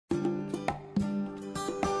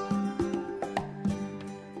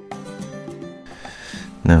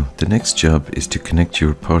Now, the next job is to connect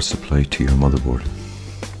your power supply to your motherboard.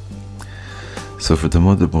 So for the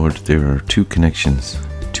motherboard, there are two connections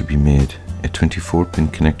to be made, a 24-pin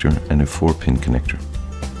connector and a 4-pin connector.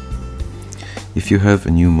 If you have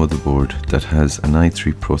a new motherboard that has an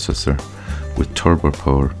i3 processor with turbo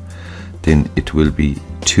power, then it will be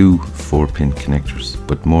two 4-pin connectors,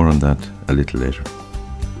 but more on that a little later.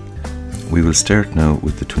 We will start now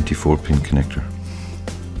with the 24-pin connector.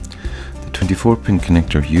 The 24-pin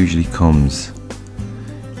connector usually comes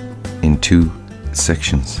in two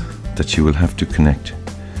sections that you will have to connect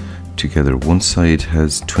together. One side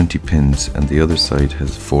has 20 pins and the other side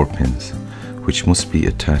has 4 pins, which must be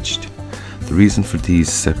attached. The reason for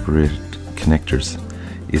these separate connectors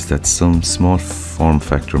is that some small form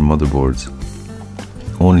factor motherboards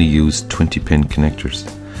only use 20-pin connectors,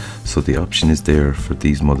 so the option is there for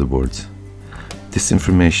these motherboards. This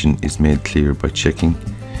information is made clear by checking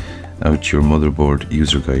out your motherboard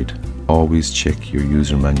user guide. Always check your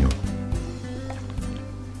user manual.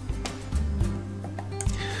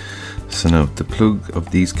 So now, the plug of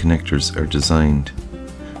these connectors are designed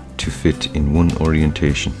to fit in one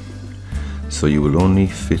orientation. So it will only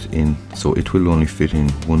fit in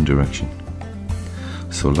one direction.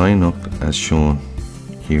 So line up as shown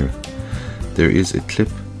here. There is a clip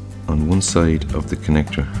on one side of the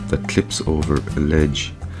connector that clips over a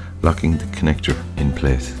ledge, locking the connector in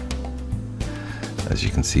place. As you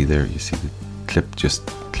can see there, you see the clip just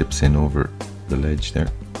clips in over the ledge there.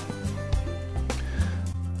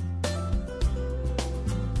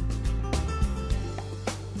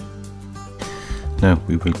 Now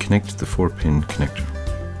we will connect the 4-pin connector.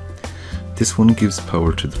 This one gives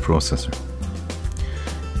power to the processor.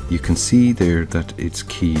 You can see there that it's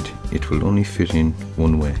keyed. It will only fit in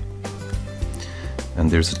one way. And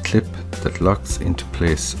there's a clip that locks into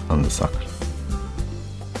place on the socket.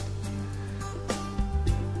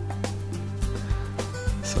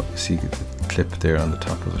 So you see the clip there on the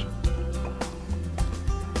top of it.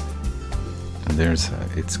 And there's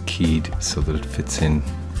it's keyed so that it fits in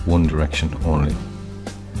one direction only.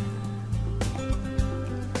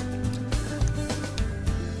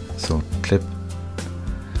 So clip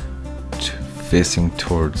facing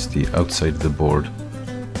towards the outside of the board,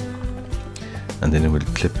 and then it will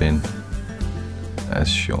clip in as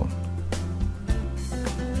shown.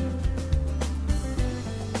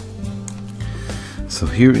 So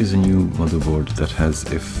here is a new motherboard that has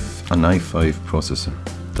an i5 processor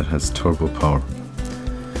that has turbo power.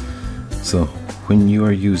 So when you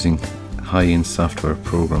are using high-end software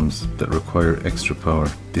programs that require extra power,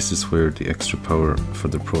 this is where the extra power for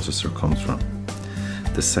the processor comes from.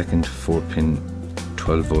 The second 4-pin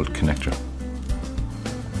 12-volt connector.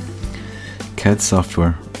 CAD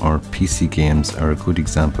software or PC games are a good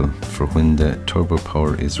example for when the turbo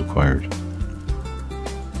power is required.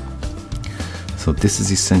 So this is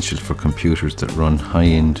essential for computers that run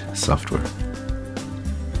high-end software.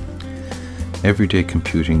 Everyday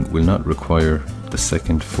computing will not require the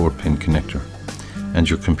second 4-pin connector, and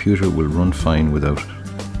your computer will run fine without it.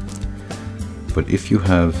 But if you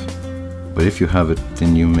have it,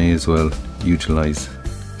 then you may as well utilize,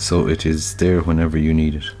 so it is there whenever you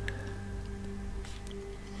need it.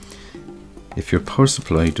 If your power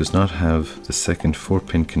supply does not have the second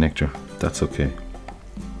 4-pin connector, that's okay.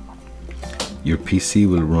 Your PC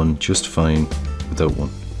will run just fine without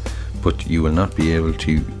one, but you will not be able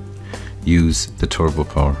to use the turbo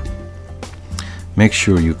power. Make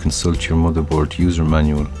sure you consult your motherboard user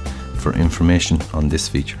manual for information on this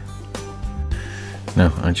feature.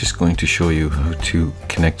 Now I'm just going to show you how to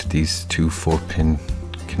connect these two 4-pin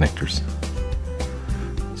connectors.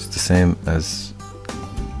 It's the same as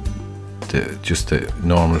just a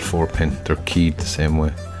normal 4-pin. They're keyed the same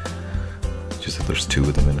way, just that there's two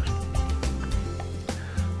of them in it.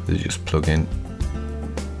 They just plug in.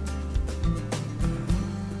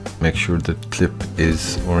 Make sure the clip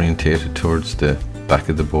is orientated towards the back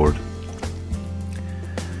of the board.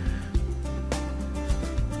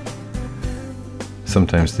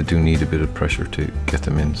 Sometimes they do need a bit of pressure to get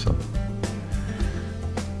them in, so.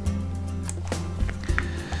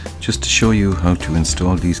 Just to show you how to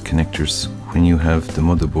install these connectors when you have the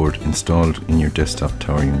motherboard installed in your desktop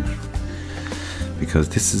tower unit, because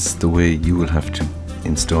this is the way you will have to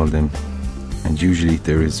install them, and usually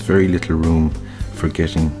there is very little room for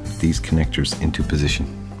getting these connectors into position.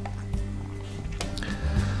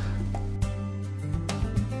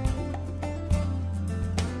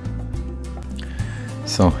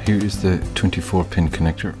 So here is the 24-pin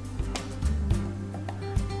connector,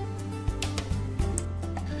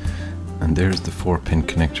 and there's the 4-pin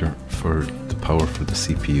connector for the power for the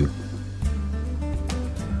CPU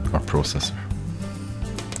or processor.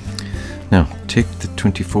 Now take the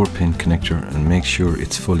 24-pin connector and make sure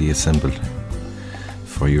it's fully assembled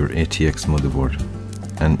for your ATX motherboard.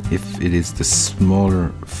 And if it is the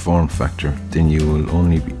smaller form factor, then you will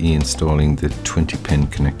only be installing the 20-pin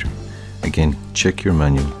connector. Again, check your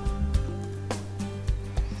manual.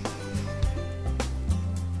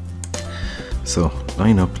 So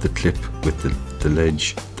line up the clip with the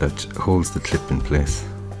ledge that holds the clip in place.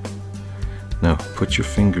 Now put your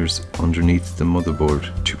fingers underneath the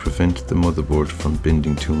motherboard to prevent the motherboard from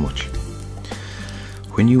bending too much.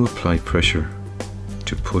 When you apply pressure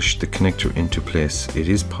to push the connector into place, it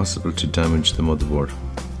is possible to damage the motherboard.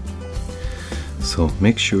 So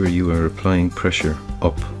make sure you are applying pressure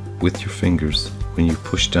up with your fingers when you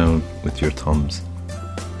push down with your thumbs.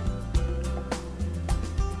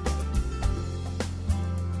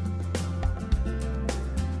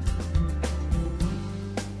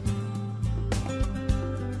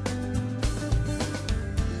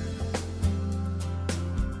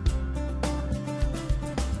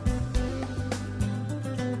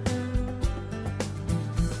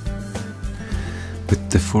 With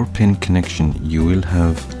the 4-pin connection, you will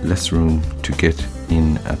have less room to get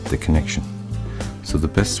in at the connection. So the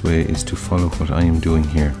best way is to follow what I am doing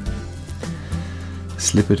here.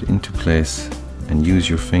 Slip it into place and use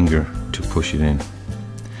your finger to push it in,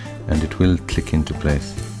 and it will click into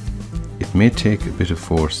place. It may take a bit of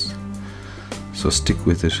force, so stick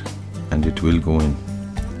with it and it will go in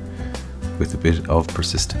with a bit of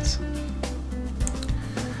persistence.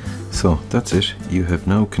 So that's it, you have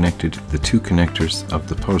now connected the 2 connectors of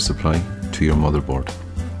the power supply to your motherboard.